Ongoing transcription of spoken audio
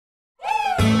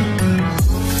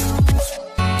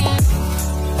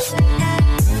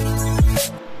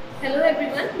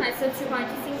myself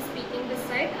Shubhanshi Singh speaking this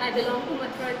side. I belong to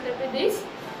Mathura, Uttar Pradesh.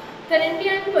 Currently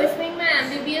I am pursuing my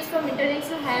MBBS from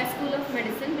International Higher School of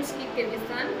Medicine, Bishkek,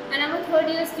 Kyrgyzstan, and I am a third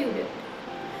year student.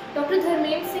 Dr.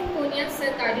 Dharmendra Singh Ponia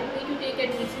sir guided me to take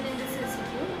admission in this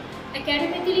institute.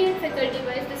 Academically and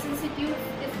faculty-wise, this institute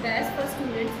is best for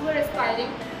students who are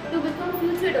aspiring to become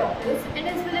future doctors, and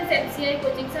as well as MCI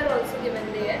coachings are also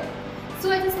given there. So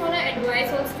I just want to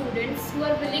advise all students who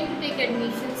are willing to take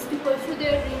admissions to pursue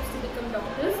their dreams to become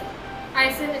doctors.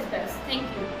 ISM is best. Thank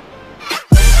you.